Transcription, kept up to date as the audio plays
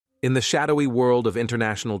In the shadowy world of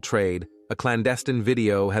international trade, a clandestine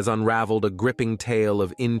video has unraveled a gripping tale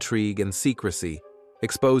of intrigue and secrecy,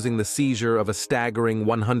 exposing the seizure of a staggering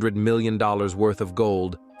 $100 million worth of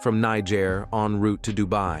gold from Niger en route to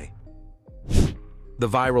Dubai. The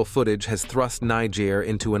viral footage has thrust Niger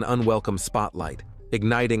into an unwelcome spotlight,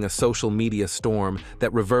 igniting a social media storm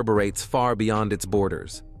that reverberates far beyond its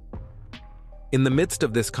borders. In the midst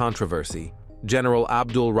of this controversy, General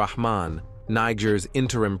Abdul Rahman, Niger's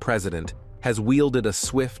interim president, has wielded a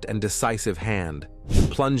swift and decisive hand,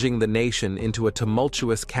 plunging the nation into a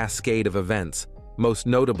tumultuous cascade of events, most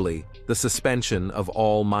notably the suspension of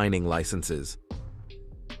all mining licenses.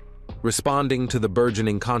 Responding to the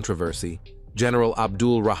burgeoning controversy, General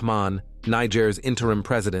Abdul Rahman, Niger's interim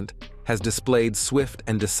president, has displayed swift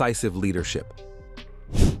and decisive leadership.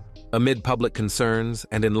 Amid public concerns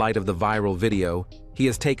and in light of the viral video, he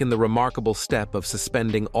has taken the remarkable step of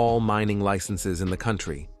suspending all mining licenses in the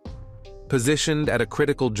country. Positioned at a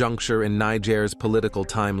critical juncture in Niger's political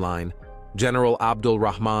timeline, General Abdul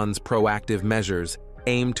Rahman's proactive measures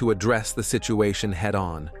aim to address the situation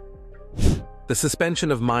head-on. The suspension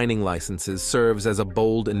of mining licenses serves as a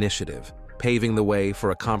bold initiative, paving the way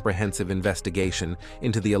for a comprehensive investigation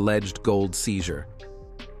into the alleged gold seizure.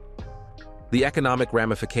 The economic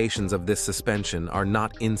ramifications of this suspension are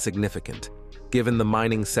not insignificant, given the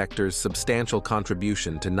mining sector's substantial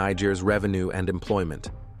contribution to Niger's revenue and employment.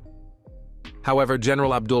 However,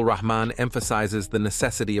 General Abdul Rahman emphasizes the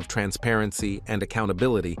necessity of transparency and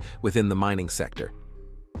accountability within the mining sector.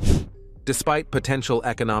 Despite potential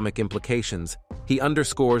economic implications, he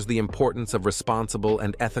underscores the importance of responsible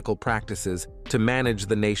and ethical practices to manage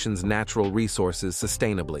the nation's natural resources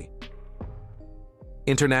sustainably.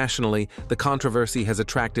 Internationally, the controversy has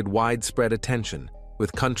attracted widespread attention,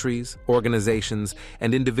 with countries, organizations,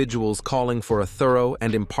 and individuals calling for a thorough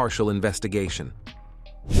and impartial investigation.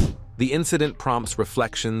 The incident prompts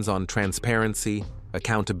reflections on transparency,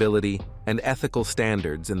 accountability, and ethical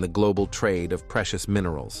standards in the global trade of precious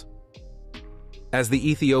minerals. As the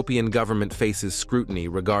Ethiopian government faces scrutiny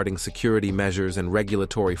regarding security measures and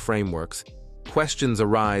regulatory frameworks, questions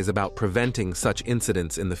arise about preventing such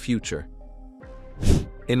incidents in the future.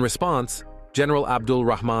 In response, General Abdul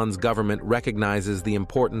Rahman's government recognizes the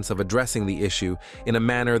importance of addressing the issue in a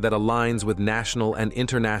manner that aligns with national and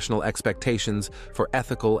international expectations for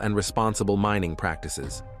ethical and responsible mining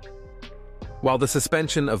practices. While the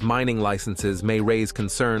suspension of mining licenses may raise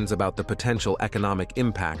concerns about the potential economic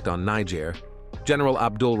impact on Niger, General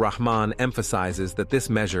Abdul Rahman emphasizes that this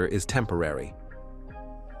measure is temporary.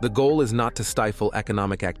 The goal is not to stifle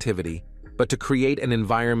economic activity, but to create an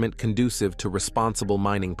environment conducive to responsible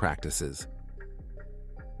mining practices.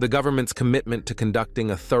 The government's commitment to conducting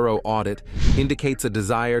a thorough audit indicates a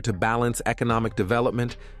desire to balance economic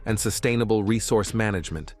development and sustainable resource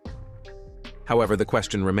management. However, the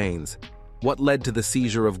question remains, what led to the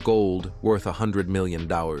seizure of gold worth $100 million?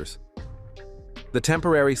 The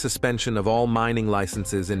temporary suspension of all mining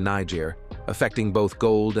licenses in Niger, affecting both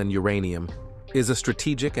gold and uranium, is a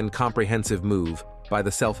strategic and comprehensive move by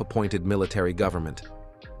the self-appointed military government.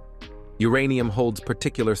 Uranium holds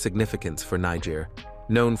particular significance for Niger,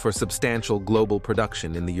 known for substantial global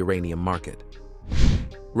production in the uranium market.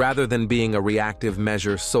 Rather than being a reactive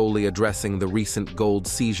measure solely addressing the recent gold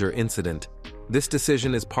seizure incident, this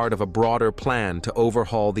decision is part of a broader plan to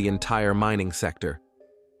overhaul the entire mining sector.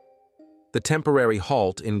 The temporary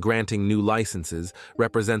halt in granting new licenses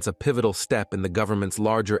represents a pivotal step in the government's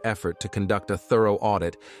larger effort to conduct a thorough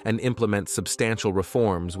audit and implement substantial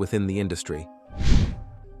reforms within the industry.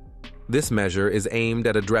 This measure is aimed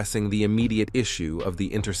at addressing the immediate issue of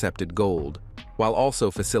the intercepted gold, while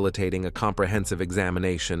also facilitating a comprehensive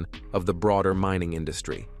examination of the broader mining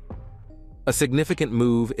industry. A significant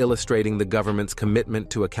move illustrating the government's commitment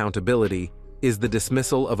to accountability is the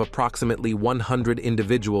dismissal of approximately 100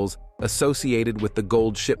 individuals associated with the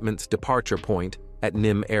gold shipment's departure point at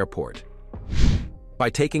Nim Airport. By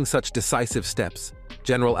taking such decisive steps,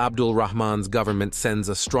 General Abdul Rahman's government sends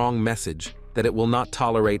a strong message that it will not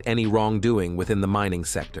tolerate any wrongdoing within the mining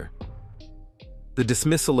sector. The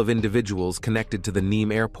dismissal of individuals connected to the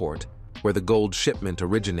Nim Airport, where the gold shipment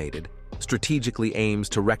originated, strategically aims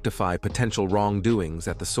to rectify potential wrongdoings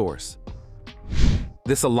at the source.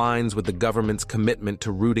 This aligns with the government's commitment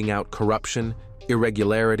to rooting out corruption,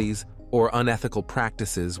 irregularities, or unethical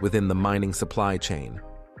practices within the mining supply chain.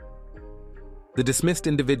 The dismissed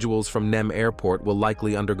individuals from Nim Airport will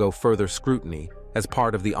likely undergo further scrutiny as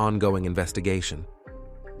part of the ongoing investigation.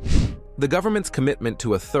 The government's commitment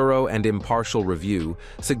to a thorough and impartial review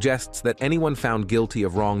suggests that anyone found guilty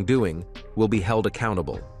of wrongdoing will be held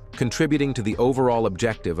accountable, contributing to the overall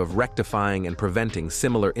objective of rectifying and preventing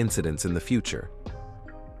similar incidents in the future.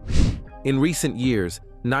 In recent years,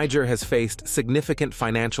 Niger has faced significant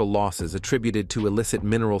financial losses attributed to illicit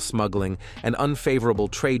mineral smuggling and unfavorable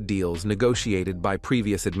trade deals negotiated by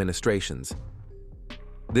previous administrations.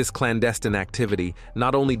 This clandestine activity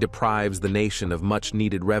not only deprives the nation of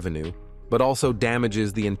much-needed revenue, but also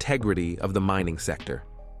damages the integrity of the mining sector.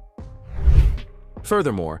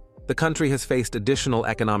 Furthermore, the country has faced additional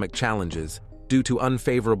economic challenges due to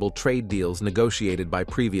unfavorable trade deals negotiated by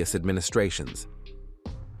previous administrations.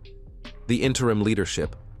 The interim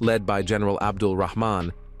leadership, led by General Abdul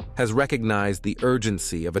Rahman, has recognized the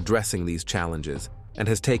urgency of addressing these challenges and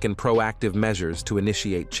has taken proactive measures to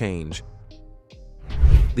initiate change.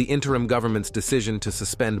 The interim government's decision to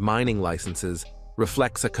suspend mining licenses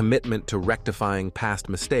reflects a commitment to rectifying past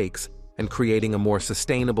mistakes and creating a more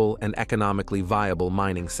sustainable and economically viable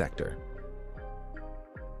mining sector.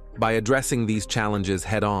 By addressing these challenges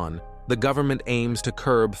head-on, the government aims to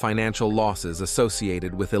curb financial losses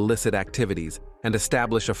associated with illicit activities and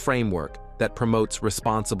establish a framework that promotes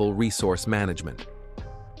responsible resource management.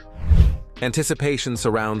 Anticipation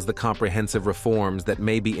surrounds the comprehensive reforms that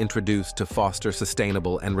may be introduced to foster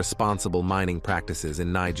sustainable and responsible mining practices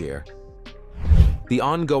in Niger. The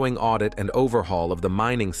ongoing audit and overhaul of the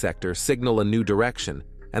mining sector signal a new direction,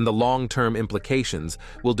 and the long-term implications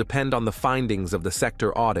will depend on the findings of the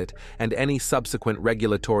sector audit and any subsequent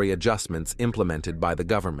regulatory adjustments implemented by the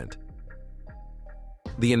government.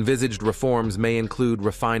 The envisaged reforms may include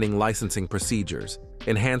refining licensing procedures,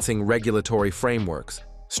 enhancing regulatory frameworks,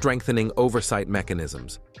 strengthening oversight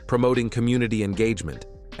mechanisms, promoting community engagement,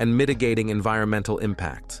 and mitigating environmental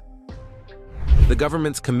impacts. The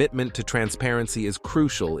government's commitment to transparency is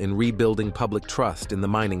crucial in rebuilding public trust in the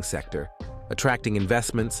mining sector, attracting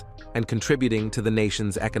investments, and contributing to the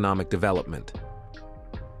nation's economic development.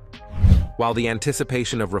 While the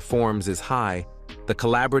anticipation of reforms is high, the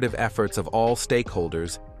collaborative efforts of all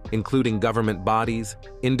stakeholders, including government bodies,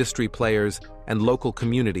 industry players, and local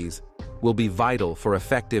communities, will be vital for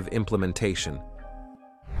effective implementation.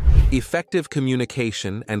 Effective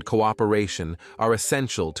communication and cooperation are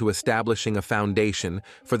essential to establishing a foundation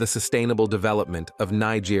for the sustainable development of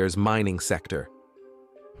Niger's mining sector.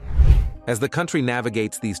 As the country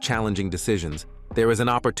navigates these challenging decisions, there is an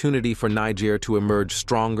opportunity for Niger to emerge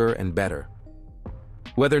stronger and better.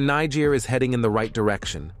 Whether Niger is heading in the right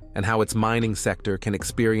direction and how its mining sector can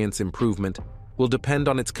experience improvement will depend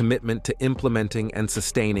on its commitment to implementing and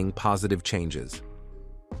sustaining positive changes.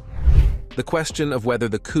 The question of whether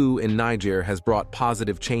the coup in Niger has brought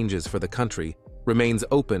positive changes for the country remains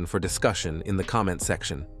open for discussion in the comment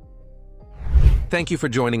section. Thank you for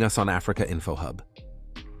joining us on Africa Infohub.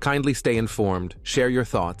 Kindly stay informed, share your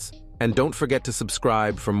thoughts, and don't forget to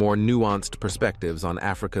subscribe for more nuanced perspectives on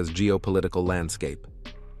Africa's geopolitical landscape.